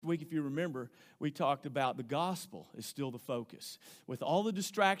week, if you remember, we talked about the gospel is still the focus. With all the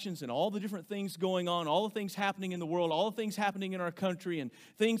distractions and all the different things going on, all the things happening in the world, all the things happening in our country, and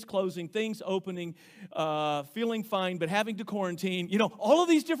things closing, things opening, feeling fine but having to quarantine, all of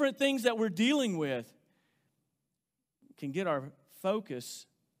these different things that we're dealing with can get our focus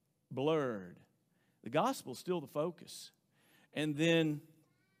blurred. The gospel is still the focus. And then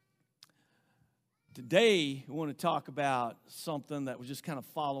today, we want to talk about something that was just kind of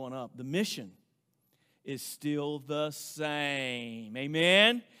following up. The mission is still the same.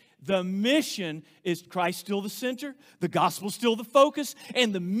 Amen? The mission is Christ still the center, the gospel still the focus,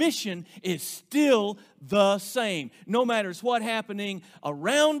 and the mission is still the same. No matter what's happening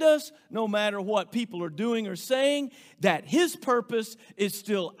around us, no matter what people are doing or saying, that His purpose is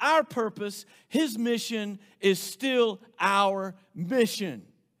still our purpose. His mission is still our mission.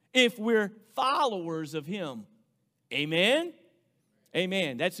 If we're followers of Him. Amen?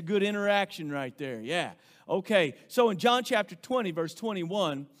 Amen. That's a good interaction right there. Yeah. Okay. So in John chapter 20, verse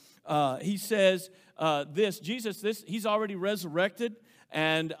 21, He says Jesus, He's already resurrected,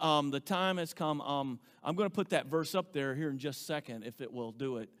 and the time has come. I'm going to put that verse up there here in just a second, if it will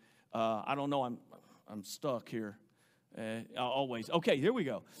do it. I don't know. I'm stuck here. Always. Okay, here we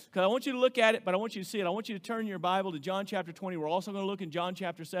go. Because I want you to look at it, but I want you to see it. I want you to turn your Bible to John chapter 20. We're also going to look in John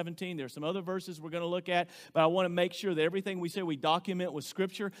chapter 17. There's some other verses we're going to look at, but I want to make sure that everything we say we document with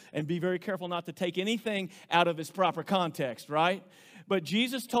Scripture and be very careful not to take anything out of its proper context, right? But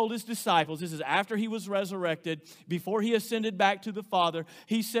Jesus told His disciples, this is after He was resurrected, before He ascended back to the Father,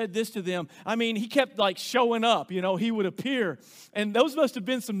 He said this to them. I mean, He kept showing up, He would appear. And those must have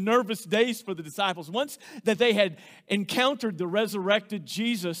been some nervous days for the disciples. Once that they had encountered the resurrected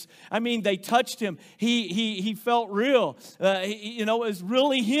Jesus, I mean, they touched Him. He felt real. It was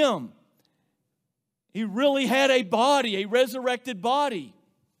really Him. He really had a body, a resurrected body.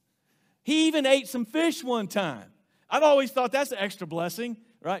 He even ate some fish one time. I've always thought that's an extra blessing,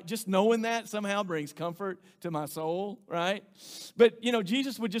 right? Just knowing that somehow brings comfort to my soul, right? But,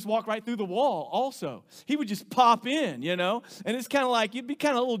 Jesus would just walk right through the wall also. He would just pop in, And it's kind of like, you'd be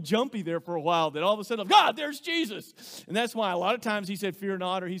kind of a little jumpy there for a while, that all of a sudden, God, there's Jesus. And that's why a lot of times He said, fear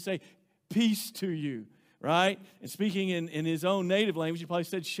not, or He'd say, peace to you, right? And speaking in His own native language, He probably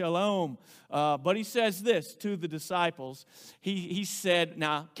said shalom. But He says this to the disciples. He said,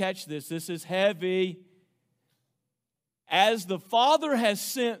 now catch this, this is heavy. As the Father has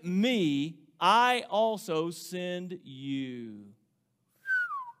sent me, I also send you.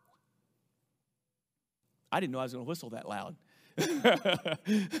 I didn't know I was going to whistle that loud.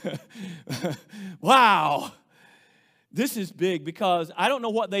 Wow. This is big because I don't know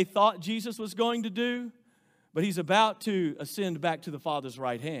what they thought Jesus was going to do, but He's about to ascend back to the Father's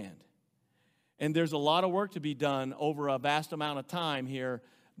right hand. And there's a lot of work to be done over a vast amount of time here,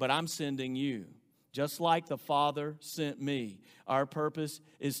 but I'm sending you. Just like the Father sent me. Our purpose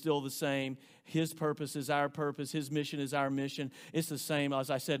is still the same. His purpose is our purpose. His mission is our mission. It's the same, as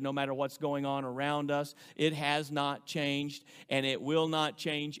I said, no matter what's going on around us. It has not changed, and it will not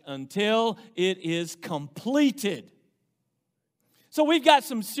change until it is completed. So we've got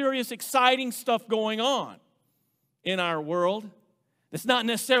some serious, exciting stuff going on in our world that's not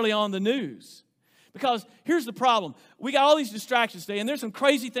necessarily on the news. Because here's the problem. We got all these distractions today, and there's some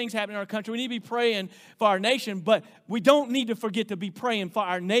crazy things happening in our country. We need to be praying for our nation, but we don't need to forget to be praying for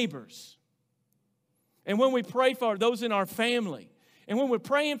our neighbors. And when we pray for those in our family, and when we're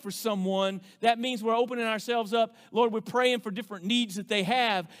praying for someone, that means we're opening ourselves up. Lord, we're praying for different needs that they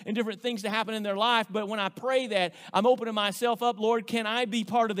have and different things to happen in their life. But when I pray that, I'm opening myself up. Lord, can I be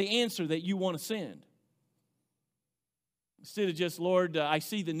part of the answer that you want to send? Instead of just, Lord, I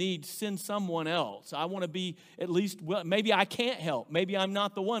see the need, send someone else. I want to be at least, well, maybe I can't help. Maybe I'm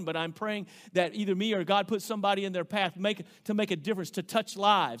not the one, but I'm praying that either me or God puts somebody in their path to make a difference, to touch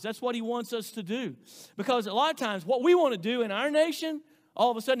lives. That's what He wants us to do. Because a lot of times what we want to do in our nation,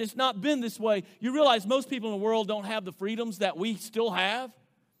 all of a sudden it's not been this way. You realize most people in the world don't have the freedoms that we still have?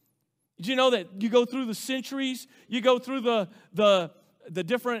 Did you know that you go through the centuries, you go through the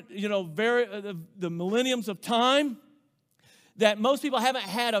different, the millenniums of time, that most people haven't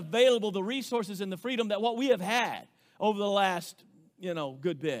had available the resources and the freedom that what we have had over the last,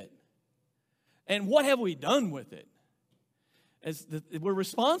 good bit. And what have we done with it? We're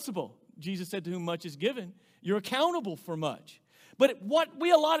responsible. Jesus said, to whom much is given, you're accountable for much. But what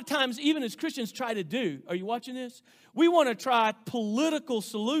we a lot of times, even as Christians, try to do, are you watching this? We want to try political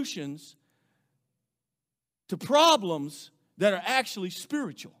solutions to problems that are actually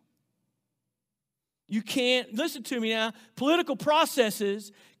spiritual. You can't, listen to me now, political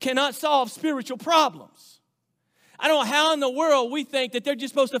processes cannot solve spiritual problems. I don't know how in the world we think that they're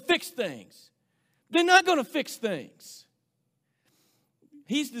just supposed to fix things. They're not going to fix things.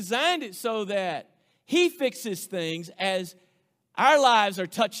 He's designed it so that He fixes things as our lives are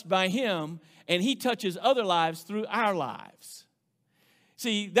touched by Him, and He touches other lives through our lives.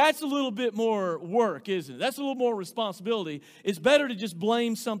 See, that's a little bit more work, isn't it? That's a little more responsibility. It's better to just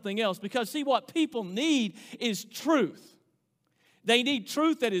blame something else because, see, what people need is truth. They need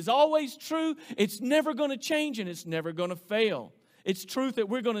truth that is always true. It's never going to change, and it's never going to fail. It's truth that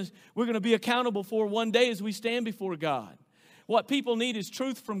we're going to be accountable for one day as we stand before God. What people need is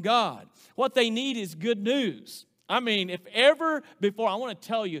truth from God. What they need is good news. I mean, if ever before, I want to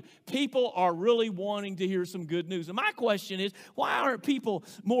tell you, people are really wanting to hear some good news. And my question is, why aren't people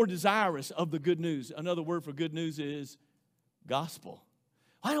more desirous of the good news? Another word for good news is gospel.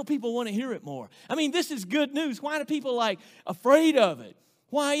 Why don't people want to hear it more? I mean, this is good news. Why are people afraid of it?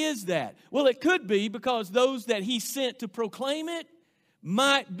 Why is that? Well, it could be because those that He sent to proclaim it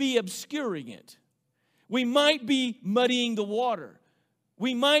might be obscuring it. We might be muddying the water.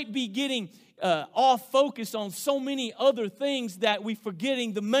 We might be getting off focus on so many other things that we're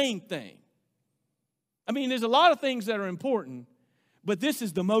forgetting the main thing. I mean, there's a lot of things that are important, but this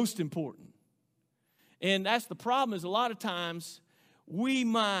is the most important. And that's the problem, is a lot of times we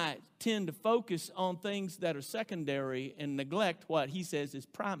might tend to focus on things that are secondary and neglect what He says is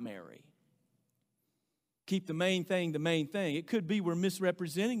primary. Keep the main thing the main thing. It could be we're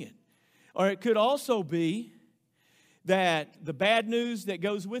misrepresenting it. Or it could also be that the bad news that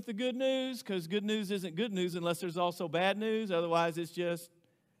goes with the good news, because good news isn't good news unless there's also bad news. Otherwise, it's just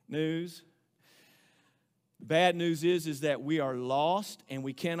news. The bad news is that we are lost and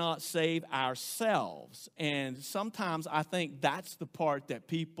we cannot save ourselves. And sometimes I think that's the part that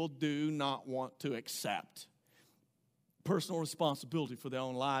people do not want to accept. Personal responsibility for their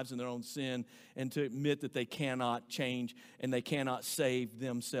own lives and their own sin, and to admit that they cannot change and they cannot save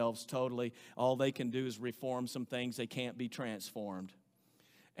themselves totally. All they can do is reform some things. They can't be transformed.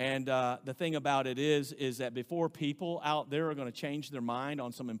 And the thing about it is that before people out there are going to change their mind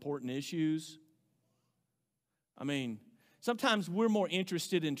on some important issues, I mean, sometimes we're more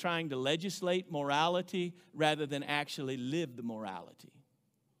interested in trying to legislate morality rather than actually live the morality.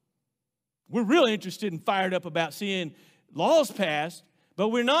 We're really interested and fired up about seeing laws passed, but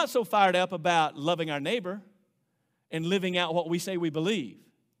we're not so fired up about loving our neighbor and living out what we say we believe.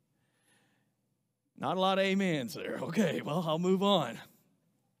 Not a lot of amens there. Okay, well, I'll move on.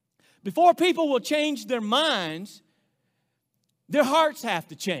 Before people will change their minds, their hearts have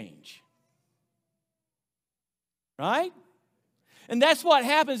to change. Right? And that's what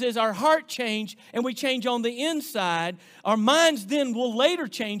happens is our heart change and we change on the inside. Our minds then will later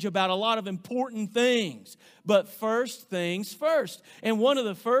change about a lot of important things. But first things first. And one of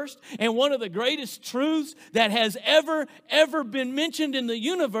the first and one of the greatest truths that has ever been mentioned in the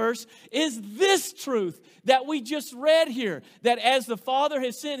universe is this truth that we just read here. That as the Father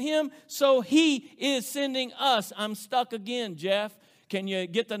has sent Him, so He is sending us. I'm stuck again, Jeff. Can you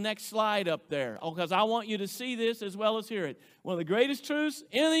get the next slide up there? Oh, because I want you to see this as well as hear it. One of the greatest truths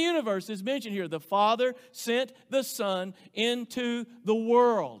in the universe is mentioned here. The Father sent the Son into the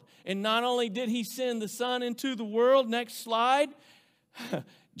world. And not only did He send the Son into the world, next slide.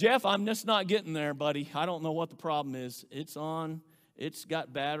 Jeff, I'm just not getting there, buddy. I don't know what the problem is. It's on. It's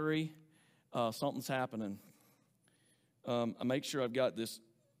got battery. Something's happening. I make sure I've got this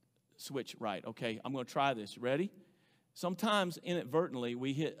switch right. Okay, I'm going to try this. Ready? Sometimes inadvertently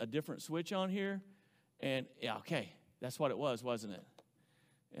we hit a different switch on here, and yeah, okay, that's what it was, wasn't it?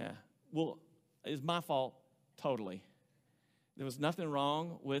 Yeah. Well, it's my fault totally. There was nothing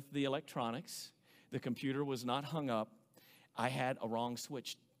wrong with the electronics. The computer was not hung up. I had a wrong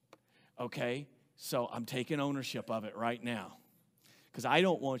switch. Okay, so I'm taking ownership of it right now, because I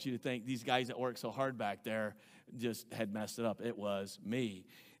don't want you to think these guys that work so hard back there just had messed it up. It was me.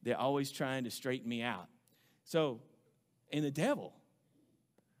 They're always trying to straighten me out. So. And the devil,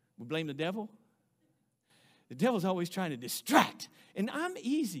 we blame the devil. The devil's always trying to distract. And I'm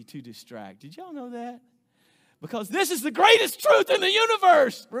easy to distract. Did y'all know that? Because this is the greatest truth in the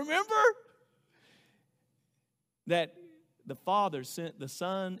universe. Remember? That the Father sent the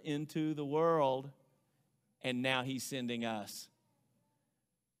Son into the world, and now He's sending us.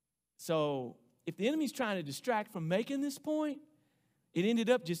 So if the enemy's trying to distract from making this point, it ended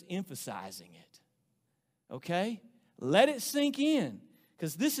up just emphasizing it. Okay? Let it sink in,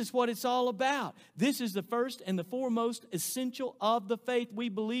 Because this is what it's all about. This is the first and the foremost essential of the faith. We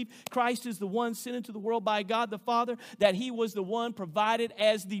believe Christ is the one sent into the world by God the Father, that He was the one provided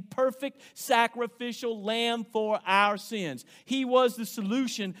as the perfect sacrificial lamb for our sins. He was the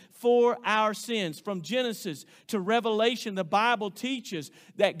solution for our sins. From Genesis to Revelation, the Bible teaches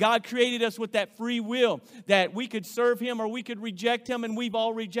that God created us with that free will, that we could serve Him or we could reject Him, and we've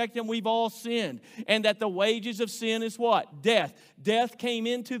all rejected Him, we've all sinned. And that the wages of sin is what? Death. Death came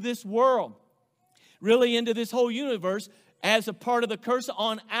into this world, really into this whole universe, as a part of the curse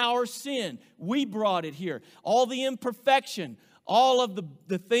on our sin. We brought it here. All the imperfection, all of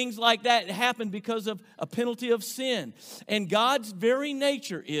the things like that happened because of a penalty of sin. And God's very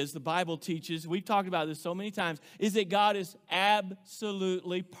nature is, the Bible teaches, we've talked about this so many times, is that God is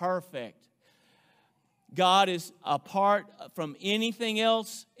absolutely perfect. God is apart from anything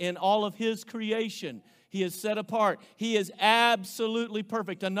else in all of His creation. He is set apart. He is absolutely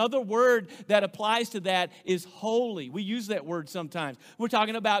perfect. Another word that applies to that is holy. We use that word sometimes. We're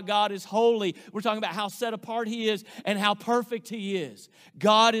talking about God is holy. We're talking about how set apart He is and how perfect He is.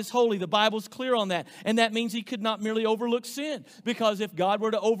 God is holy. The Bible's clear on that. And that means He could not merely overlook sin. Because if God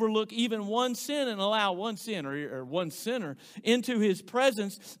were to overlook even one sin and allow one sin or one sinner into His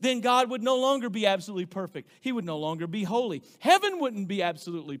presence, then God would no longer be absolutely perfect. He would no longer be holy. Heaven wouldn't be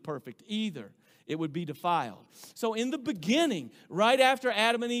absolutely perfect either. It would be defiled. So in the beginning, right after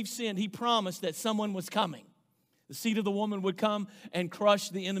Adam and Eve sinned, He promised that someone was coming. The seed of the woman would come and crush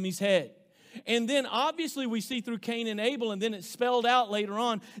the enemy's head. And then obviously we see through Cain and Abel, and then it's spelled out later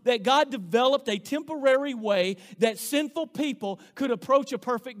on, that God developed a temporary way that sinful people could approach a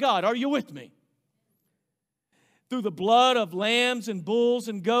perfect God. Are you with me? Through the blood of lambs and bulls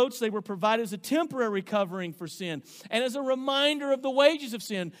and goats, they were provided as a temporary covering for sin and as a reminder of the wages of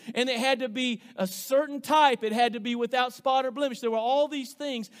sin. And it had to be a certain type. It had to be without spot or blemish. There were all these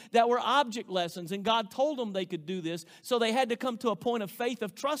things that were object lessons, and God told them they could do this. So they had to come to a point of faith,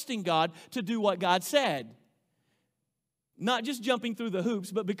 of trusting God to do what God said. Not just jumping through the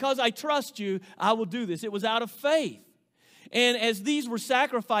hoops, but because I trust you, I will do this. It was out of faith. And as these were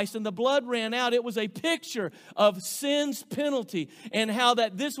sacrificed and the blood ran out, it was a picture of sin's penalty and how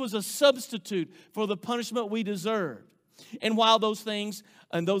that this was a substitute for the punishment we deserved. And while those things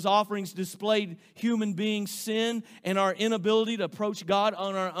and those offerings displayed human beings' sin and our inability to approach God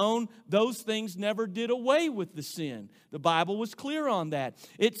on our own, those things never did away with the sin. The Bible was clear on that.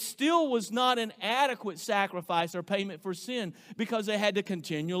 It still was not an adequate sacrifice or payment for sin because it had to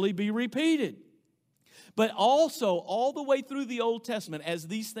continually be repeated. But also, all the way through the Old Testament, as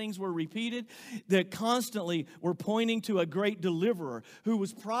these things were repeated, that constantly were pointing to a great deliverer who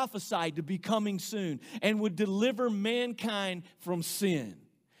was prophesied to be coming soon and would deliver mankind from sin.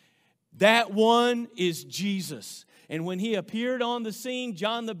 That one is Jesus. And when He appeared on the scene,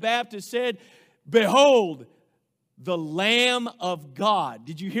 John the Baptist said, "Behold, the Lamb of God."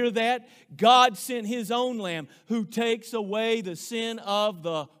 Did you hear that? God sent His own Lamb who takes away the sin of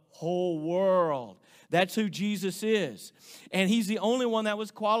the whole world. That's who Jesus is. And He's the only one that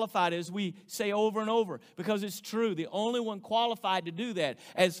was qualified, as we say over and over, because it's true. The only one qualified to do that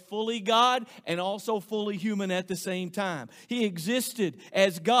as fully God and also fully human at the same time. He existed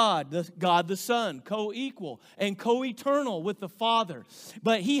as God the Son, co-equal and co-eternal with the Father.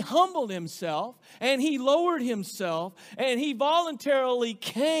 But He humbled Himself and He lowered Himself and He voluntarily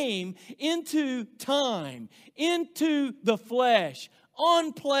came into time, into the flesh,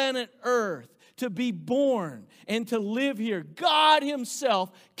 on planet Earth, to be born and to live here. God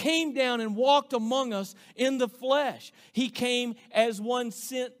Himself came down and walked among us in the flesh. He came as one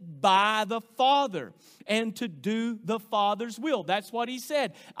sent by the Father and to do the Father's will. That's what He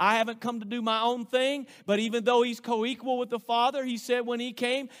said. I haven't come to do my own thing, but even though He's co-equal with the Father, He said when He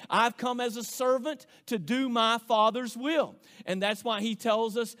came, I've come as a servant to do my Father's will. And that's why He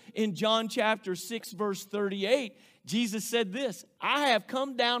tells us in John chapter 6, verse 38, Jesus said this, I have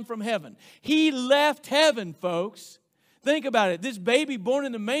come down from heaven. He left heaven, folks. Think about it. This baby born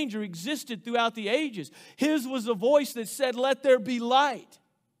in the manger existed throughout the ages. His was a voice that said, let there be light.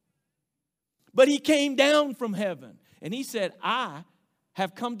 But He came down from heaven. And He said, I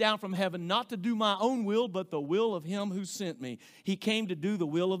have come down from heaven not to do my own will, but the will of Him who sent me. He came to do the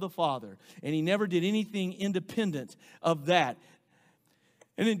will of the Father. And He never did anything independent of that.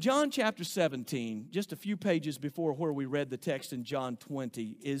 And in John chapter 17, just a few pages before where we read the text in John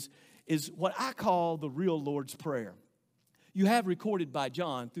 20, is what I call the real Lord's Prayer. You have recorded by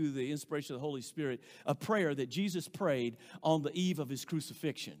John, through the inspiration of the Holy Spirit, a prayer that Jesus prayed on the eve of His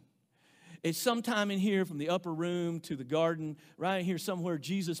crucifixion. It's sometime in here from the upper room to the garden, right here somewhere,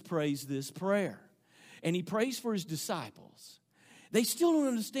 Jesus prays this prayer. And He prays for His disciples. They still don't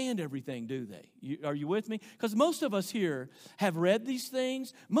understand everything, do they? Are you with me? Because most of us here have read these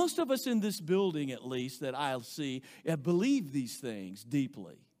things. Most of us in this building, at least, that I'll see, have believed these things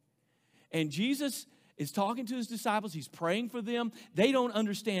deeply. And Jesus is talking to his disciples. He's praying for them. They don't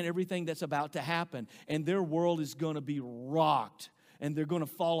understand everything that's about to happen. And their world is going to be rocked. And they're going to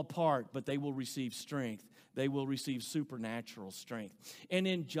fall apart, but they will receive strength. They will receive supernatural strength. And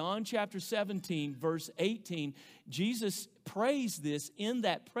in John chapter 17, verse 18, Jesus prays this in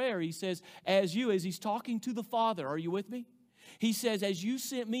that prayer. He says, as he's talking to the Father, are you with me? He says, as you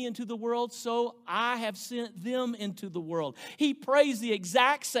sent me into the world, so I have sent them into the world. He prays the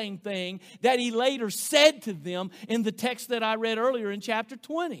exact same thing that he later said to them in the text that I read earlier in chapter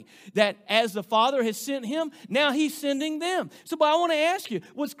 20. That as the Father has sent him, now he's sending them. So but I want to ask you,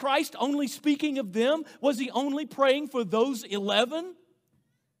 was Christ only speaking of them? Was he only praying for those 11?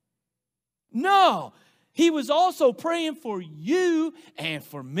 No. He was also praying for you and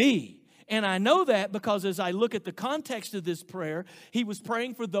for me. And I know that because as I look at the context of this prayer, he was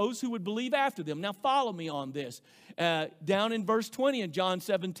praying for those who would believe after them. Now follow me on this. Down in verse 20 in John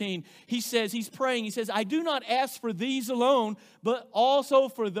 17, he says, he's praying, he says, I do not ask for these alone, but also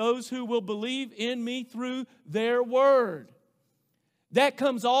for those who will believe in me through their word. That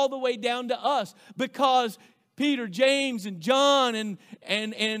comes all the way down to us because Peter, James, and John,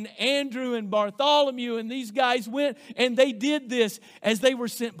 and Andrew, and Bartholomew, and these guys went, and they did this as they were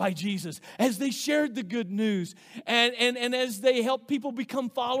sent by Jesus, as they shared the good news, and as they helped people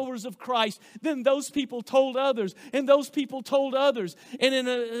become followers of Christ. Then those people told others, and those people told others. And in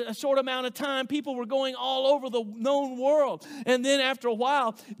a short amount of time, people were going all over the known world. And then after a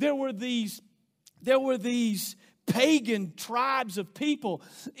while, there were these pagan tribes of people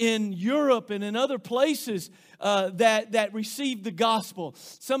in Europe and in other places that received the gospel.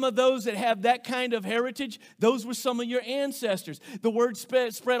 Some of those that have that kind of heritage, those were some of your ancestors. The word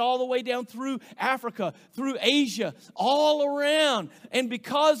spread all the way down through Africa, through Asia, all around. And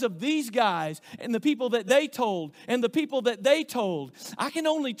because of these guys and the people that they told and the people that they told, I can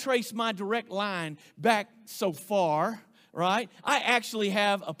only trace my direct line back so far. Right? I actually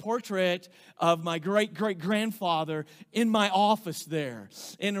have a portrait of my great-great-grandfather in my office there.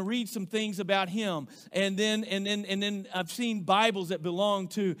 And I read some things about him. And then I've seen Bibles that belong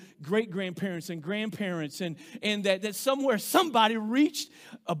to great-grandparents and grandparents. And that somewhere somebody reached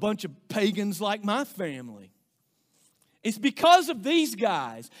a bunch of pagans like my family. It's because of these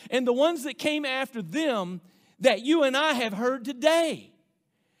guys and the ones that came after them that you and I have heard today.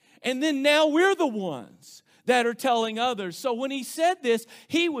 And then now we're the ones that are telling others. So when he said this,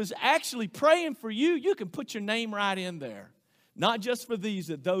 he was actually praying for you. You can put your name right in there. Not just for these,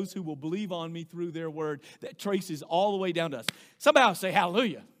 that those who will believe on me through their word, that traces all the way down to us. Somebody say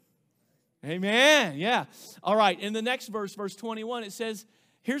hallelujah. Amen. Yeah. All right. In the next verse, verse 21, it says,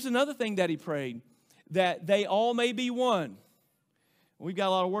 here's another thing that he prayed, that they all may be one. We've got a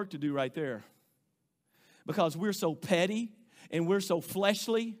lot of work to do right there. Because we're so petty and we're so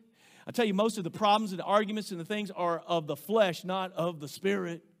fleshly. I tell you, most of the problems and the arguments and the things are of the flesh, not of the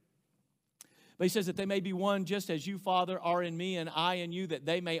spirit. But he says that they may be one just as you, Father, are in me and I in you, that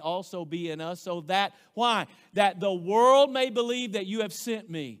they may also be in us. So that, why? That the world may believe that you have sent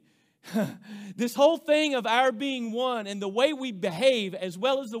me. This whole thing of our being one and the way we behave as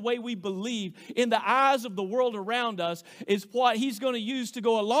well as the way we believe in the eyes of the world around us is what he's going to use to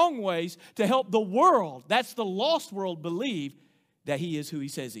go a long ways to help the world, that's the lost world, believe that he is who he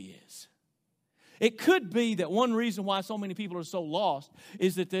says he is. It could be that one reason why so many people are so lost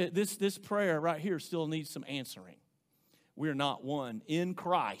is that this prayer right here still needs some answering. We're not one in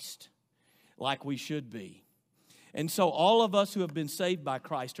Christ like we should be. And so all of us who have been saved by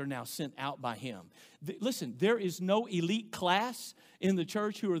Christ are now sent out by him. Listen, there is no elite class in the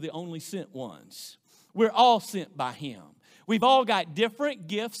church who are the only sent ones. We're all sent by him. We've all got different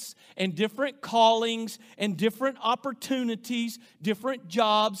gifts and different callings and different opportunities, different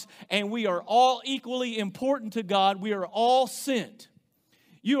jobs, and we are all equally important to God. We are all sent.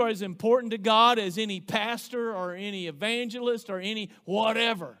 You are as important to God as any pastor or any evangelist or any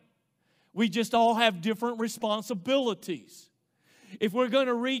whatever. We just all have different responsibilities. If we're going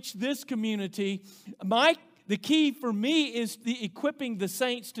to reach this community, the key for me is equipping the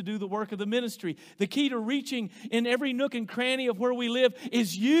saints to do the work of the ministry. The key to reaching in every nook and cranny of where we live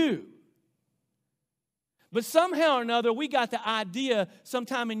is you. But somehow or another, we got the idea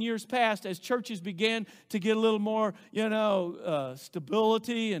sometime in years past as churches began to get a little more,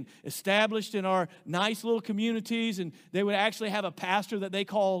 stability and established in our nice little communities. And they would actually have a pastor that they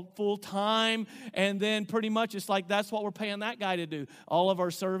call full-time. And then pretty much it's like that's what we're paying that guy to do. All of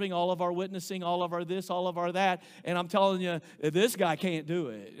our serving, all of our witnessing, all of our this, all of our that. And I'm telling you, this guy can't do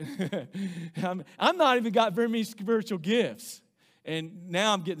it. I'm not even got very many spiritual gifts. And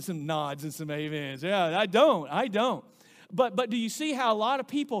now I'm getting some nods and some amens. Yeah, I don't. But do you see how a lot of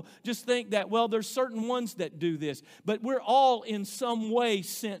people just think that, well, there's certain ones that do this. But we're all in some way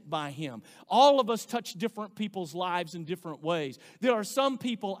sent by Him. All of us touch different people's lives in different ways. There are some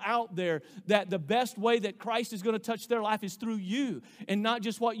people out there that the best way that Christ is going to touch their life is through you. And not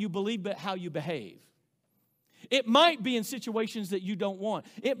just what you believe, but how you behave. It might be in situations that you don't want.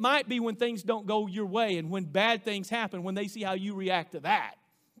 It might be when things don't go your way and when bad things happen, when they see how you react to that,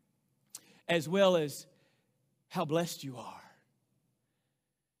 as well as how blessed you are.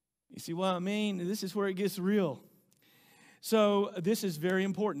 You see what I mean? This is where it gets real. So this is very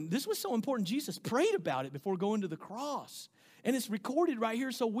important. This was so important, Jesus prayed about it before going to the cross. And it's recorded right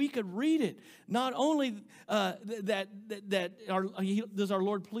here so we could read it. Not only does our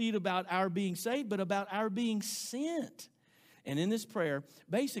Lord plead about our being saved, but about our being sent. And in this prayer,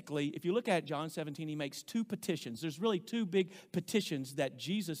 basically, if you look at John 17, he makes two petitions. There's really two big petitions that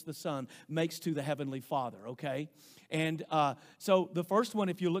Jesus the Son makes to the Heavenly Father, okay? And so the first one,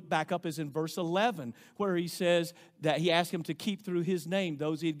 if you look back up, is in verse 11, where he says that he asked him to keep through his name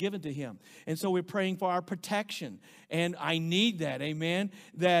those he had given to him. And so we're praying for our protection. And I need that, amen,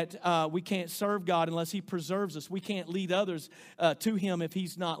 that we can't serve God unless He preserves us. We can't lead others to Him if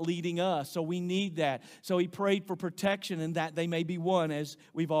He's not leading us. So we need that. So he prayed for protection and that they may be one, as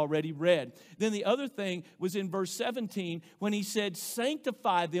we've already read. Then the other thing was in verse 17 when he said,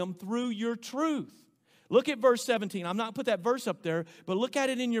 sanctify them through your truth. Look at verse 17. I'm not put that verse up there, but look at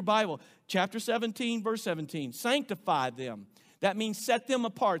it in your Bible. Chapter 17, verse 17. Sanctify them. That means set them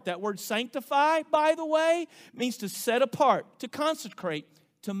apart. That word sanctify, by the way, means to set apart, to consecrate,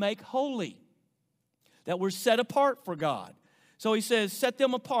 to make holy. That we're set apart for God. So he says, set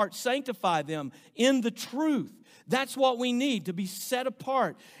them apart, sanctify them in the truth. That's what we need, to be set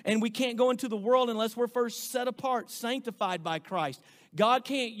apart. And we can't go into the world unless we're first set apart, sanctified by Christ. God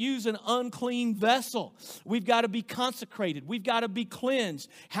can't use an unclean vessel. We've got to be consecrated. We've got to be cleansed.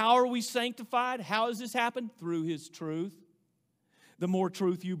 How are we sanctified? How does this happen? Through His truth. The more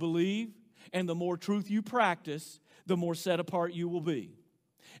truth you believe and the more truth you practice, the more set apart you will be.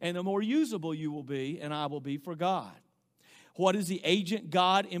 And the more usable you will be, and I will be for God. What is the agent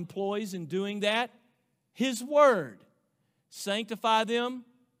God employs in doing that? His Word. Sanctify them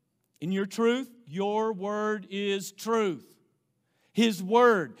in your truth. Your Word is truth. His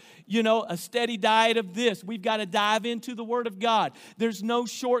Word. You know, a steady diet of this. We've got to dive into the Word of God. There's no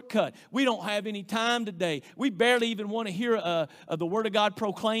shortcut. We don't have any time today. We barely even want to hear the Word of God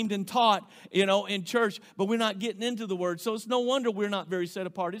proclaimed and taught, in church, but we're not getting into the Word. So it's no wonder we're not very set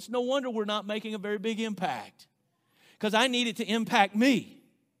apart. It's no wonder we're not making a very big impact. Because I need it to impact me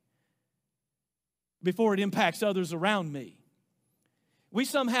before it impacts others around me. We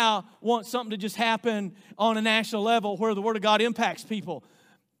somehow want something to just happen on a national level where the Word of God impacts people.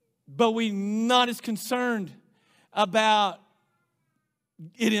 But we're not as concerned about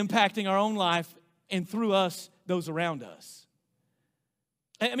it impacting our own life and through us, those around us.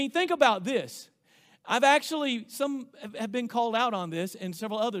 I mean, think about this. Some have been called out on this and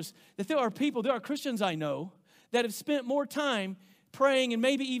several others, that there are Christians I know that have spent more time praying and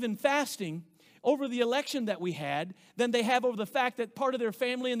maybe even fasting over the election that we had than they have over the fact that part of their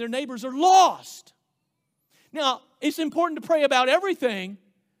family and their neighbors are lost. Now, it's important to pray about everything,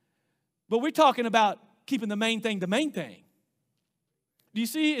 but we're talking about keeping the main thing the main thing. Do you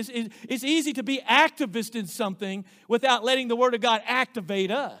see? It's easy to be activist in something without letting the Word of God activate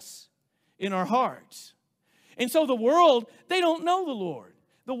us in our hearts. And so the world, they don't know the Lord.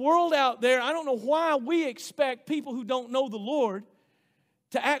 The world out there, I don't know why we expect people who don't know the Lord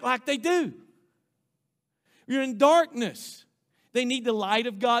to act like they do. You're in darkness. They need the light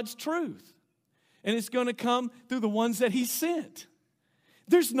of God's truth. And it's going to come through the ones that He sent.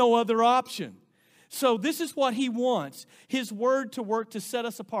 There's no other option. So this is what He wants, His Word to work to set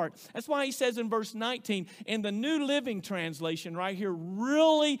us apart. That's why He says in verse 19, in the New Living Translation right here,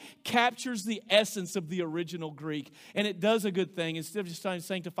 really captures the essence of the original Greek. And it does a good thing. Instead of just trying to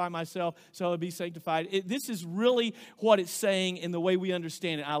sanctify myself so I'll be sanctified, this is really what it's saying in the way we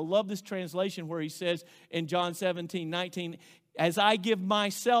understand it. I love this translation where He says in John 17:19, as I give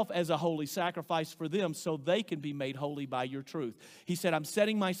myself as a holy sacrifice for them so they can be made holy by your truth. He said, I'm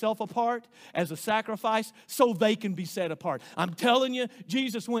setting myself apart as a sacrifice so they can be set apart. I'm telling you,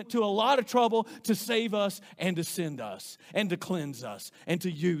 Jesus went to a lot of trouble to save us and to send us and to cleanse us and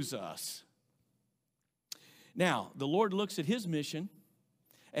to use us. Now, the Lord looks at his mission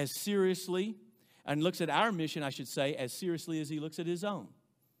as seriously, and looks at our mission, I should say, as seriously as he looks at his own.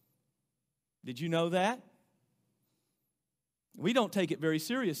 Did you know that? We don't take it very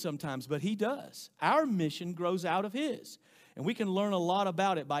serious sometimes, but he does. Our mission grows out of his. And we can learn a lot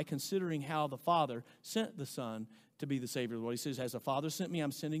about it by considering how the Father sent the Son to be the Savior of the world. He says, as the Father sent me,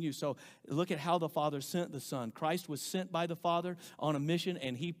 I'm sending you. So look at how the Father sent the Son. Christ was sent by the Father on a mission,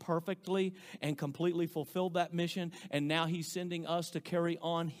 and he perfectly and completely fulfilled that mission. And now he's sending us to carry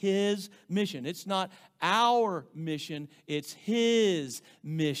on his mission. It's not our mission, it's his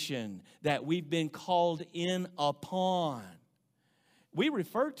mission that we've been called in upon. We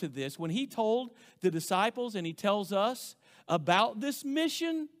refer to this when he told the disciples and he tells us about this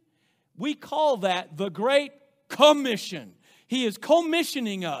mission. We call that the Great Commission. He is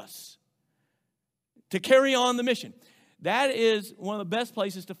commissioning us to carry on the mission. That is one of the best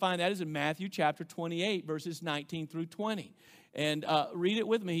places to find that is in Matthew chapter 28, verses 19 through 20. And read it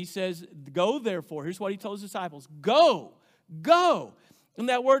with me. He says, go therefore. Here's what he told his disciples. Go. And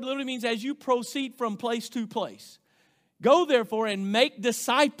that word literally means as you proceed from place to place. Go therefore and make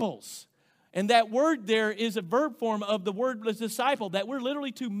disciples. And that word there is a verb form of the word disciple, that we're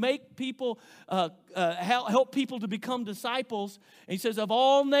literally to make people, help people to become disciples. And he says, of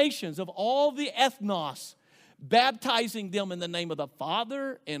all nations, of all the ethnos, baptizing them in the name of the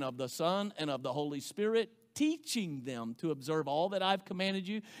Father and of the Son and of the Holy Spirit, teaching them to observe all that I've commanded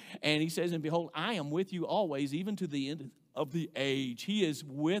you. And he says, and behold, I am with you always, even to the end of the age. He is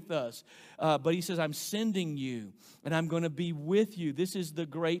with us. But he says, I'm sending you and I'm going to be with you. This is the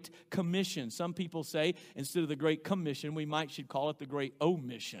Great Commission. Some people say instead of the Great Commission, we should call it the Great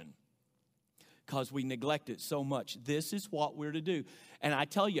Omission, because we neglect it so much. This is what we're to do. And I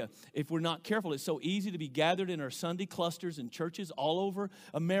tell you, if we're not careful, it's so easy to be gathered in our Sunday clusters in churches all over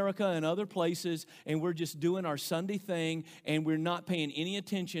America and other places, and we're just doing our Sunday thing, and we're not paying any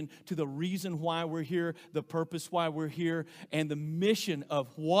attention to the reason why we're here, the purpose why we're here, and the mission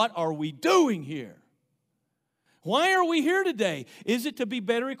of what are we doing here. Why are we here today? Is it to be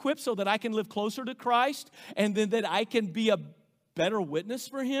better equipped so that I can live closer to Christ and then that I can be a better witness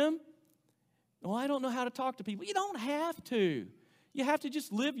for him? Well, I don't know how to talk to people. You don't have to. You have to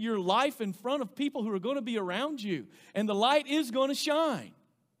just live your life in front of people who are going to be around you. And the light is going to shine.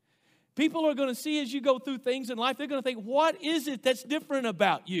 People are going to see as you go through things in life, they're going to think, what is it that's different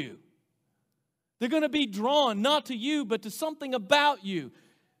about you? They're going to be drawn not to you, but to something about you.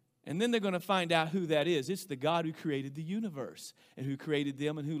 And then they're going to find out who that is. It's the God who created the universe and who created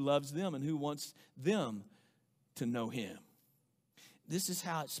them and who loves them and who wants them to know him. This is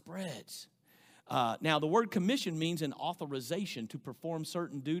how it spreads. Now, the word commission means an authorization to perform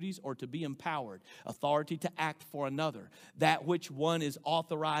certain duties or to be empowered, authority to act for another, that which one is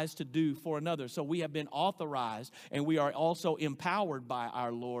authorized to do for another. So we have been authorized, and we are also empowered by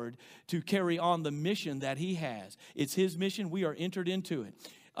our Lord to carry on the mission that he has. It's his mission. We are entered into it.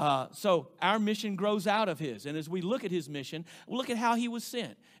 So our mission grows out of his. And as we look at his mission, we'll look at how he was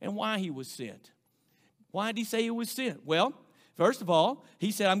sent and why he was sent. Why did he say he was sent? Well, first of all,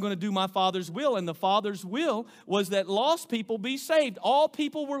 he said, I'm going to do my Father's will. And the Father's will was that lost people be saved. All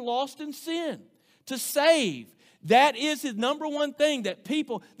people were lost in sin. To save. That is his number one thing that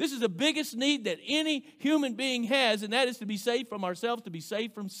people, this is the biggest need that any human being has, and that is to be saved from ourselves, to be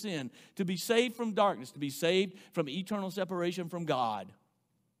saved from sin, to be saved from darkness, to be saved from eternal separation from God.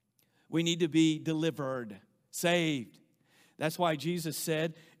 We need to be delivered, saved. That's why Jesus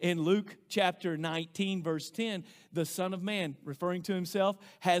said in Luke chapter 19, verse 10, the Son of Man, referring to himself,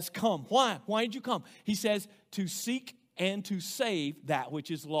 has come. Why? Why did you come? He says, to seek and to save that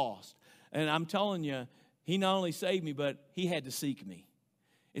which is lost. And I'm telling you, he not only saved me, but he had to seek me.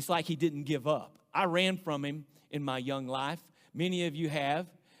 It's like he didn't give up. I ran from him in my young life. Many of you have,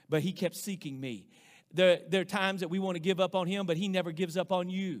 but he kept seeking me. There are times that we want to give up on him, but he never gives up on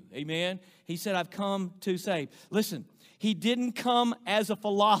you. Amen? He said, I've come to save. Listen, he didn't come as a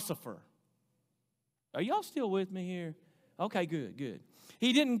philosopher. Are y'all still with me here? Okay, good.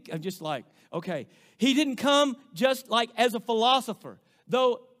 He didn't, I'm just like, okay. He didn't come just like as a philosopher.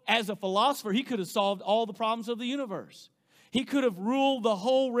 Though as a philosopher, he could have solved all the problems of the universe. He could have ruled the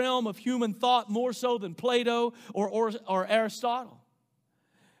whole realm of human thought more so than Plato or Aristotle.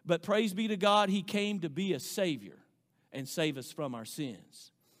 But praise be to God, he came to be a Savior and save us from our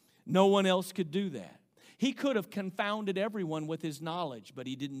sins. No one else could do that. He could have confounded everyone with his knowledge, but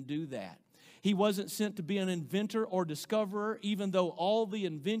he didn't do that. He wasn't sent to be an inventor or discoverer, even though all the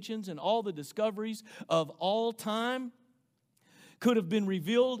inventions and all the discoveries of all time could have been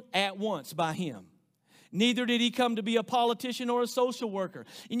revealed at once by him. Neither did he come to be a politician or a social worker.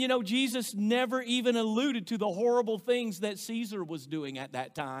 And you know, Jesus never even alluded to the horrible things that Caesar was doing at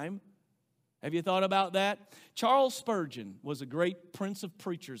that time. Have you thought about that? Charles Spurgeon was a great prince of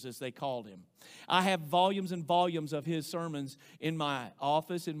preachers, as they called him. I have volumes and volumes of his sermons in my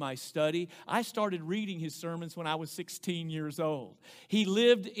office, in my study. I started reading his sermons when I was 16 years old. He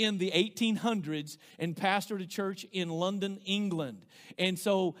lived in the 1800s and pastored a church in London, England. And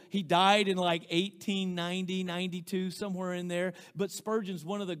so he died in like 1890, 92, somewhere in there. But Spurgeon's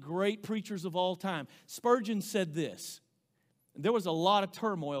one of the great preachers of all time. Spurgeon said this. There was a lot of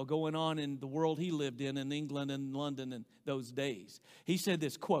turmoil going on in the world he lived in England and London in those days. He said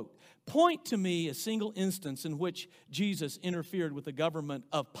this, quote, "Point to me a single instance in which Jesus interfered with the government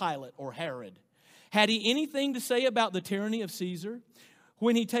of Pilate or Herod. Had he anything to say about the tyranny of Caesar?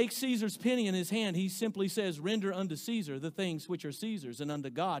 When he takes Caesar's penny in his hand, he simply says, 'Render unto Caesar the things which are Caesar's, and unto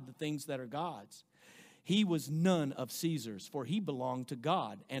God the things that are God's.' He was none of Caesar's, for he belonged to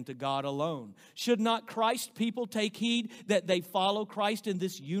God and to God alone. Should not Christ's people take heed that they follow Christ in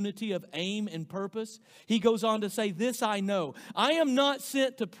this unity of aim and purpose?" He goes on to say, "This I know, I am not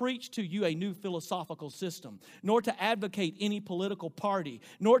sent to preach to you a new philosophical system, nor to advocate any political party,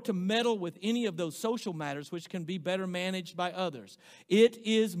 nor to meddle with any of those social matters which can be better managed by others. It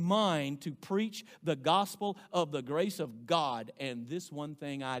is mine to preach the gospel of the grace of God, and this one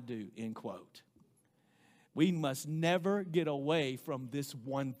thing I do," end quote. We must never get away from this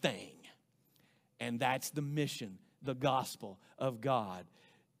one thing. And that's the mission, the gospel of God.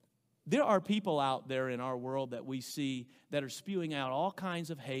 There are people out there in our world that we see that are spewing out all kinds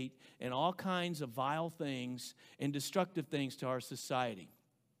of hate and all kinds of vile things and destructive things to our society.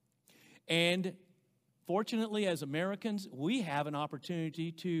 And fortunately, as Americans, we have an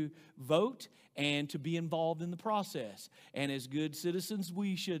opportunity to vote and to be involved in the process. And as good citizens,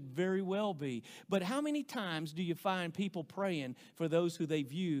 we should very well be. But how many times do you find people praying for those who they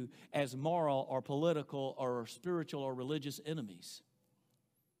view as moral or political or spiritual or religious enemies?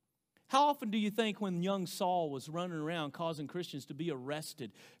 How often do you think when young Saul was running around causing Christians to be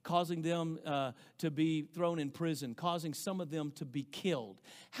arrested, causing them to be thrown in prison, causing some of them to be killed,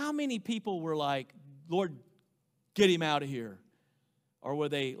 how many people were like, "Lord, get him out of here"? Or were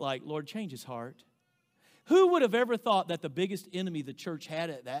they like, "Lord, change his heart"? Who would have ever thought that the biggest enemy the church had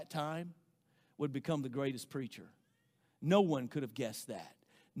at that time would become the greatest preacher? No one could have guessed that.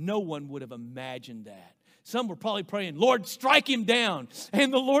 No one would have imagined that. Some were probably praying, "Lord, strike him down."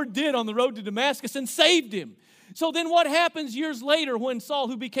 And the Lord did on the road to Damascus and saved him. So then what happens years later when Saul,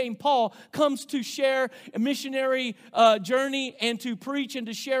 who became Paul, comes to share a missionary journey and to preach and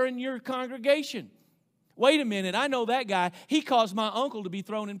to share in your congregation? Wait a minute, I know that guy. He caused my uncle to be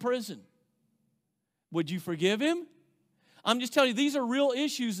thrown in prison. Would you forgive him? I'm just telling you, these are real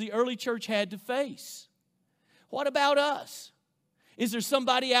issues the early church had to face. What about us? Is there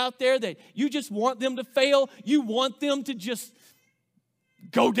somebody out there that you just want them to fail? You want them to just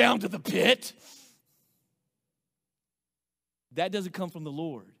go down to the pit? That doesn't come from the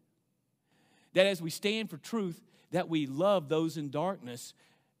Lord. That as we stand for truth, that we love those in darkness,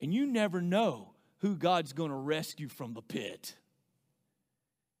 and you never know who God's going to rescue from the pit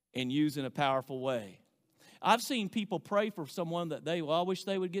and use in a powerful way. I've seen people pray for someone that I wish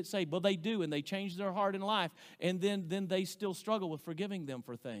they would get saved. Well, they do, and they change their heart and life, and then they still struggle with forgiving them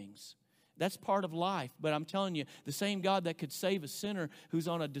for things. That's part of life. But I'm telling you, the same God that could save a sinner who's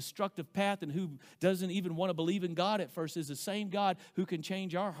on a destructive path and who doesn't even want to believe in God at first is the same God who can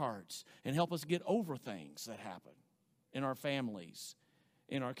change our hearts and help us get over things that happen in our families,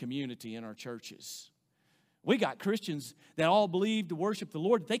 in our community, in our churches. We got Christians that all believe to worship the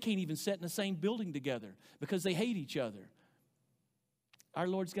Lord. They can't even sit in the same building together because they hate each other. Our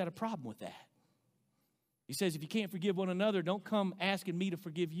Lord's got a problem with that. He says, if you can't forgive one another, don't come asking me to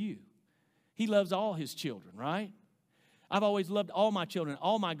forgive you. He loves all his children, right? I've always loved all my children,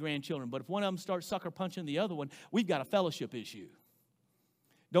 all my grandchildren. But if one of them starts sucker punching the other one, we've got a fellowship issue.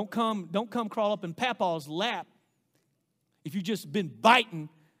 Don't come crawl up in Papa's lap if you've just been biting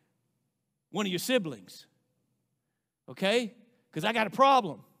one of your siblings. Okay? Because I got a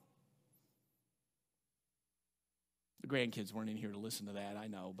problem. The grandkids weren't in here to listen to that, I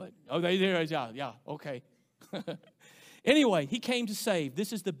know. But, yeah, okay. Anyway, he came to save.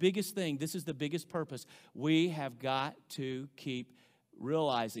 This is the biggest thing. This is the biggest purpose. We have got to keep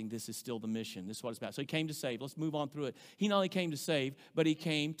realizing this is still the mission. This is what it's about. So he came to save. Let's move on through it. He not only came to save, but he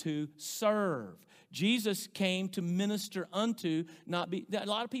came to serve. Jesus came to minister unto, not be. A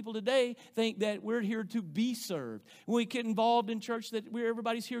lot of people today think that we're here to be served. When we get involved in church, that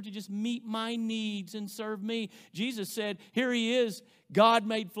everybody's here to just meet my needs and serve me. Jesus said, here he is, God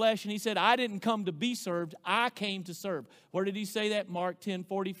made flesh, and he said, I didn't come to be served, I came to serve. Where did he say that? Mark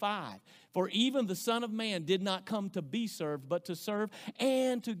 10:45. For even the Son of Man did not come to be served, but to serve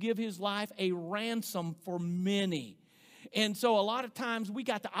and to give his life a ransom for many. And so a lot of times we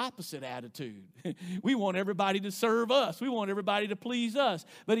got the opposite attitude. We want everybody to serve us. We want everybody to please us.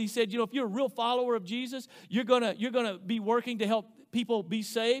 But he said, if you're a real follower of Jesus, you're gonna be working to help people be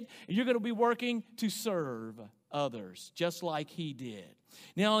saved, and you're going to be working to serve others, just like he did.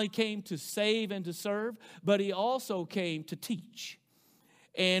 Not only came to save and to serve, but he also came to teach.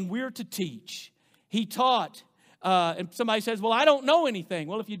 And we're to teach. He taught. And somebody says, well, I don't know anything.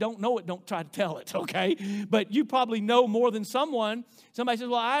 Well, if you don't know it, don't try to tell it, okay? But you probably know more than someone. Somebody says,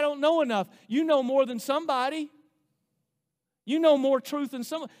 well, I don't know enough. You know more than somebody. You know more truth than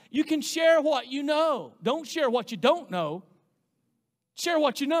someone. You can share what you know. Don't share what you don't know. Share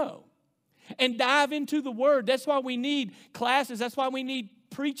what you know. And dive into the Word. That's why we need classes. That's why we need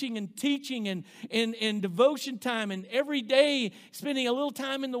preaching and teaching and devotion time, and every day spending a little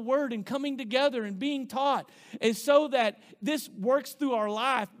time in the Word and coming together and being taught, is so that this works through our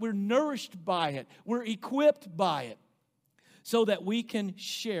life. We're nourished by it. We're equipped by it, so that we can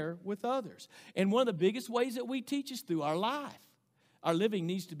share with others. And one of the biggest ways that we teach is through our life. Our living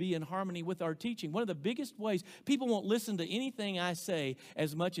needs to be in harmony with our teaching. One of the biggest ways, people won't listen to anything I say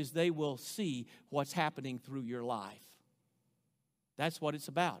as much as they will see what's happening through your life. That's what it's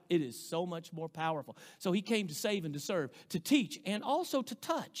about. It is so much more powerful. So he came to save and to serve, to teach, and also to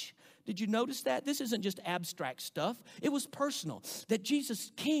touch. Did you notice that? This isn't just abstract stuff. It was personal. That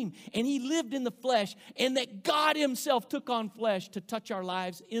Jesus came and he lived in the flesh, and that God himself took on flesh to touch our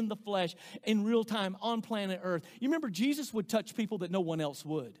lives in the flesh in real time on planet Earth. You remember Jesus would touch people that no one else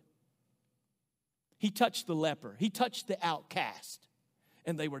would. He touched the leper. He touched the outcast,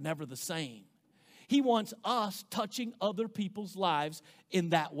 and they were never the same. He wants us touching other people's lives in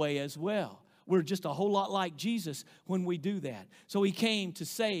that way as well. We're just a whole lot like Jesus when we do that. So he came to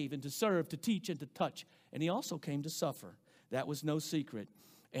save and to serve, to teach and to touch. And he also came to suffer. That was no secret.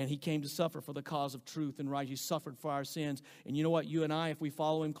 And he came to suffer for the cause of truth and right. He suffered for our sins. And you know what? You and I, if we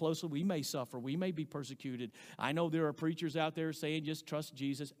follow him closely, we may suffer. We may be persecuted. I know there are preachers out there saying just trust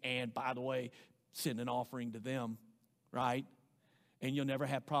Jesus. And by the way, send an offering to them, right? And you'll never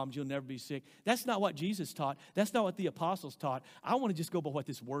have problems. You'll never be sick. That's not what Jesus taught. That's not what the apostles taught. I want to just go by what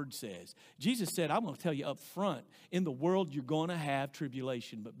this word says. Jesus said, I'm going to tell you up front, in the world you're going to have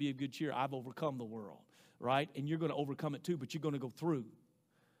tribulation, but be of good cheer. I've overcome the world, right? And you're going to overcome it too, but you're going to go through.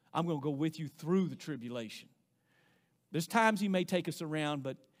 I'm going to go with you through the tribulation. There's times he may take us around,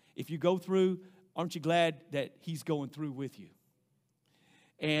 but if you go through, aren't you glad that he's going through with you?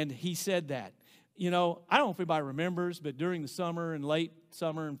 And he said that. You know, I don't know if everybody remembers, but during the summer and late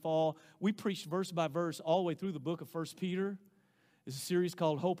summer and fall, we preached verse by verse all the way through the book of 1 Peter. It's a series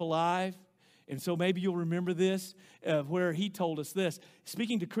called Hope Alive. And so maybe you'll remember this, where he told us this,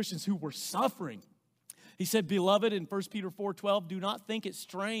 speaking to Christians who were suffering. He said, beloved, in 1 Peter 4:12, do not think it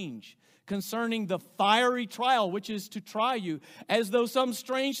strange concerning the fiery trial, which is to try you, as though some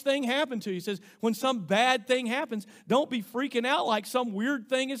strange thing happened to you. He says, when some bad thing happens, don't be freaking out like some weird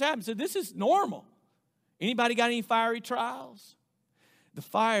thing has happened. He said, this is normal. Anybody got any fiery trials? The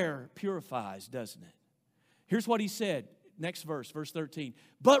fire purifies, doesn't it? Here's what he said. Next verse, verse 13.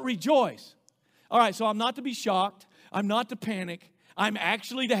 But rejoice. All right, so I'm not to be shocked. I'm not to panic. I'm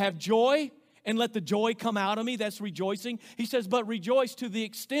actually to have joy and let the joy come out of me. That's rejoicing. He says, but rejoice to the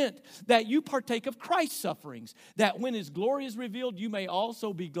extent that you partake of Christ's sufferings, that when his glory is revealed, you may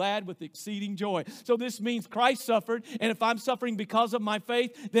also be glad with exceeding joy. So this means Christ suffered, and if I'm suffering because of my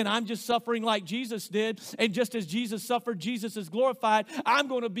faith, then I'm just suffering like Jesus did. And just as Jesus suffered, Jesus is glorified. I'm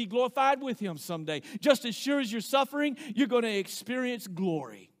going to be glorified with him someday. Just as sure as you're suffering, you're going to experience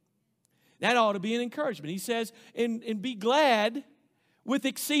glory. That ought to be an encouragement. He says, and be glad with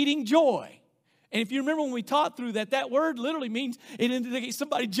exceeding joy. And if you remember when we taught through that, that word literally means it indicates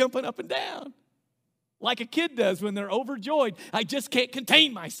somebody jumping up and down. Like a kid does when they're overjoyed. I just can't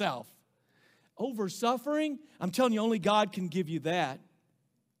contain myself. Over suffering, I'm telling you, only God can give you that.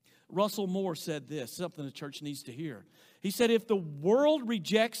 Russell Moore said this, something the church needs to hear. He said, if the world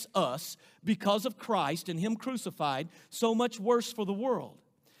rejects us because of Christ and him crucified, so much worse for the world.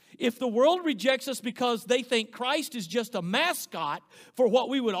 If the world rejects us because they think Christ is just a mascot for what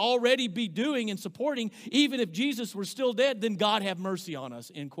we would already be doing and supporting, even if Jesus were still dead, then God have mercy on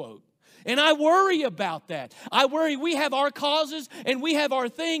us, end quote. And I worry about that. I worry we have our causes and we have our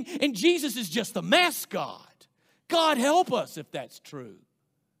thing, and Jesus is just the mascot. God help us if that's true.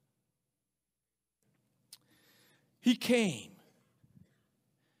 He came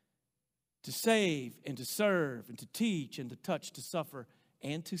to save and to serve and to teach and to touch, to suffer,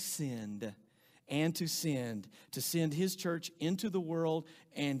 and to send. To send His church into the world,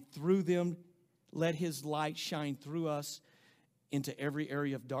 and through them let His light shine through us into every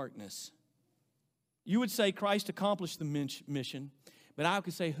area of darkness. You would say Christ accomplished the mission, but I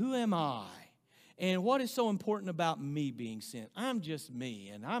could say, who am I? And what is so important about me being sent? I'm just me,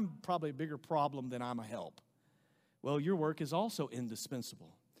 and I'm probably a bigger problem than I'm a help. Well, your work is also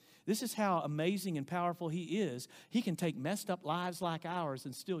indispensable. This is how amazing and powerful He is. He can take messed up lives like ours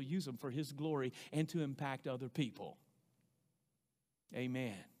and still use them for His glory and to impact other people.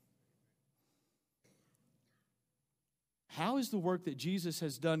 Amen. How is the work that Jesus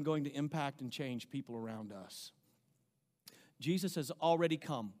has done going to impact and change people around us? Jesus has already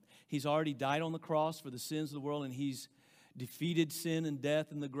come. He's already died on the cross for the sins of the world, and He's defeated sin and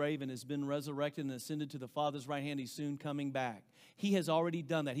death in the grave and has been resurrected and ascended to the Father's right hand. He's soon coming back. He has already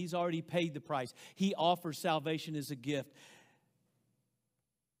done that. He's already paid the price. He offers salvation as a gift.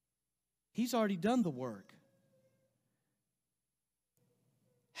 He's already done the work.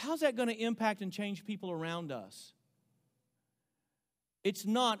 How's that going to impact and change people around us? It's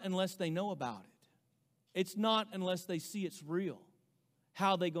not unless they know about it. It's not unless they see it's real.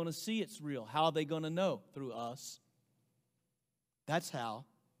 How are they going to see it's real? How are they going to know? Through us. That's how.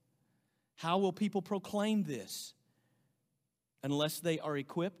 How will people proclaim this? Unless they are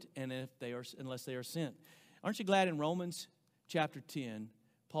equipped and unless they are sent. Aren't you glad in Romans chapter 10,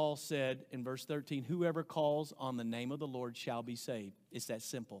 Paul said in verse 13, whoever calls on the name of the Lord shall be saved. It's that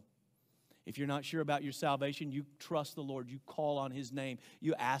simple. If you're not sure about your salvation, you trust the Lord. You call on His name.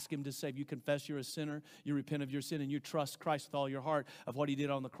 You ask Him to save. You confess you're a sinner. You repent of your sin, and you trust Christ with all your heart of what He did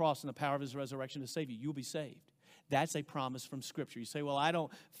on the cross and the power of His resurrection to save you. You'll be saved. That's a promise from Scripture. You say, well, I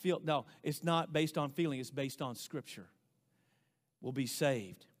don't feel. No, it's not based on feeling. It's based on Scripture. We'll be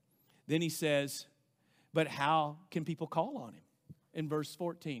saved. Then he says, but how can people call on Him? In verse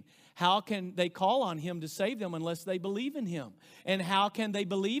 14, how can they call on Him to save them unless they believe in Him? And how can they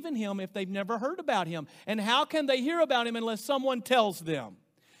believe in Him if they've never heard about Him? And how can they hear about Him unless someone tells them?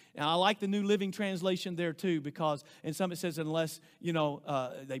 Now, I like the New Living Translation there too, because in some it says unless,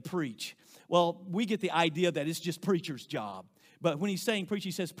 they preach. Well, we get the idea that it's just preacher's job. But when he's saying preach,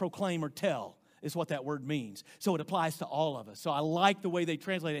 he says proclaim or tell. Is what that word means. So it applies to all of us. So I like the way they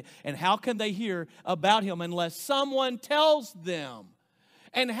translate it. And how can they hear about Him unless someone tells them?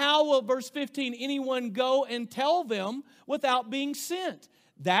 And how will, verse 15, anyone go and tell them without being sent?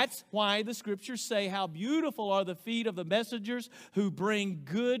 That's why the Scriptures say how beautiful are the feet of the messengers who bring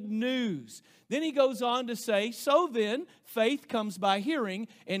good news. Then he goes on to say, so then, faith comes by hearing,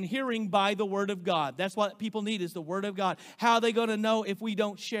 and hearing by the Word of God. That's what people need, is the Word of God. How are they going to know if we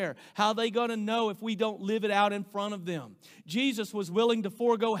don't share? How are they going to know if we don't live it out in front of them? Jesus was willing to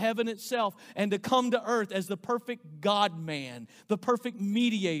forego heaven itself and to come to earth as the perfect God-man, the perfect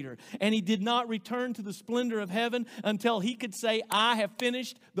mediator. And He did not return to the splendor of heaven until He could say, I have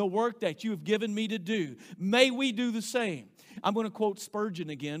finished the work that you have given me to do. May we do the same. I'm going to quote Spurgeon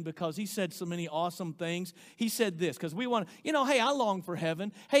again because he said so many awesome things. He said this, because we want to, hey, I long for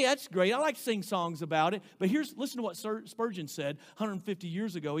heaven. Hey, that's great. I like to sing songs about it. But listen to what Spurgeon said 150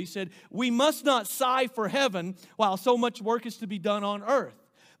 years ago. He said, we must not sigh for heaven while so much work is to be done on earth.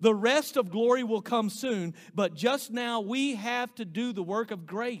 The rest of glory will come soon, but just now we have to do the work of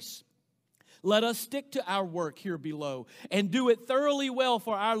grace. Let us stick to our work here below and do it thoroughly well,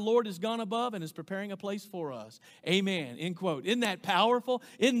 for our Lord has gone above and is preparing a place for us. Amen. End quote. Isn't that powerful?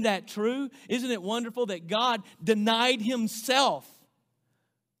 Isn't that true? Isn't it wonderful that God denied Himself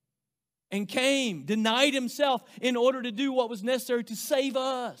and denied Himself in order to do what was necessary to save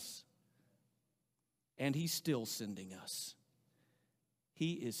us? And He's still sending us.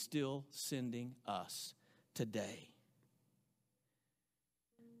 He is still sending us today.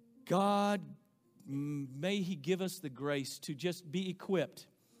 God, may He give us the grace to just be equipped.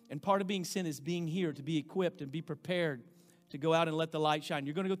 And part of being sent is being here to be equipped and be prepared to go out and let the light shine.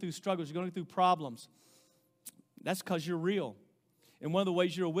 You're going to go through struggles. You're going to go through problems. That's because you're real. And one of the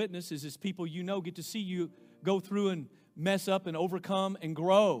ways you're a witness is people get to see you go through and mess up and overcome and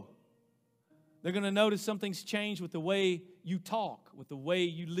grow. They're going to notice something's changed with the way you talk, with the way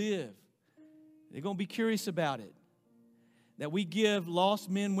you live. They're going to be curious about it. that we give lost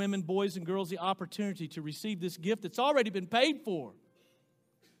men, women, boys, and girls the opportunity to receive this gift that's already been paid for.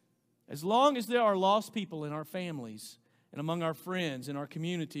 As long as there are lost people in our families and among our friends, in our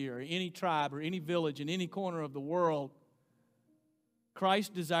community, or any tribe, or any village, in any corner of the world,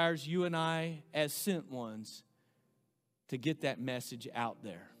 Christ desires you and I, as sent ones, to get that message out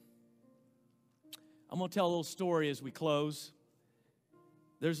there. I'm going to tell a little story as we close.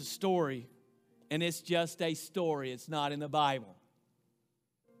 There's a story, and it's just a story. It's not in the Bible.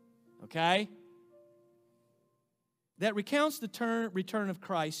 Okay? That recounts the return of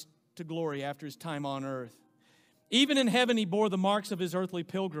Christ to glory after his time on earth. Even in heaven, he bore the marks of his earthly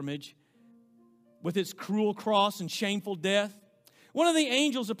pilgrimage with its cruel cross and shameful death. One of the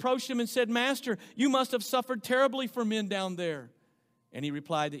angels approached him and said, "Master, you must have suffered terribly for men down there." And he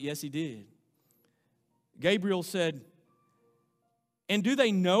replied that yes, he did. Gabriel said, "And do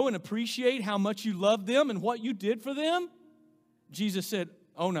they know and appreciate how much you love them and what you did for them?" Jesus said,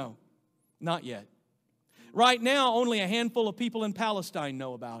 "Oh no, not yet. Right now, only a handful of people in Palestine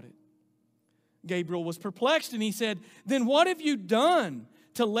know about it." Gabriel was perplexed, and he said, "Then what have you done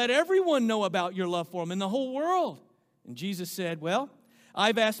to let everyone know about your love for them in the whole world?" And Jesus said, "Well,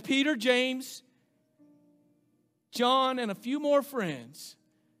 I've asked Peter, James, John, and a few more friends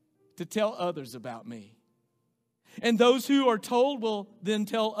to tell others about me. And those who are told will then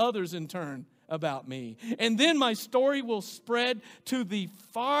tell others in turn about me. And then my story will spread to the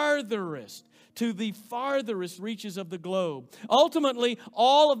farthest reaches of the globe. Ultimately,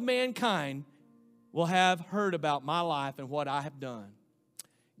 all of mankind will have heard about my life and what I have done."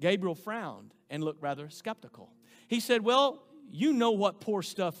 Gabriel frowned and looked rather skeptical. He said, "Well, you know what poor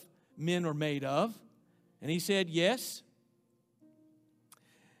stuff men are made of." And he said, "Yes."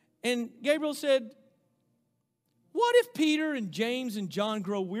 And Gabriel said, "What if Peter and James and John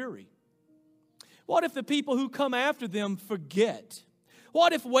grow weary? What if the people who come after them forget?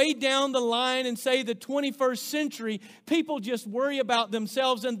 What if way down the line in, say, the 21st century, people just worry about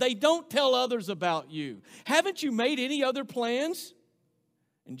themselves and they don't tell others about you? Haven't you made any other plans?"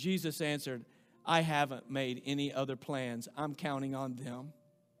 And Jesus answered, "I haven't made any other plans. I'm counting on them."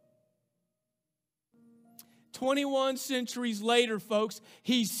 21 centuries later, folks,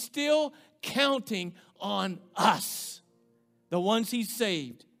 he's still counting on us. The ones he's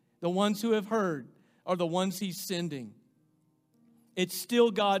saved, the ones who have heard, or the ones he's sending. It's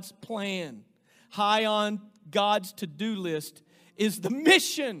still God's plan. High on God's to-do list is the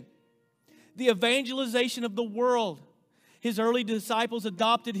mission, the evangelization of the world. His early disciples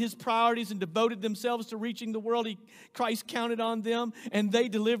adopted his priorities and devoted themselves to reaching the world. Christ counted on them, and they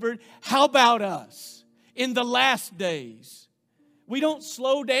delivered. How about us in the last days? We don't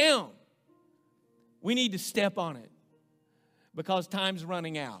slow down. We need to step on it because time's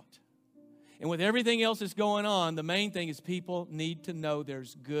running out. And with everything else that's going on, the main thing is people need to know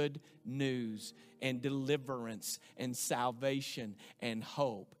there's good news and deliverance and salvation and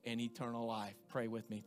hope and eternal life. Pray with me.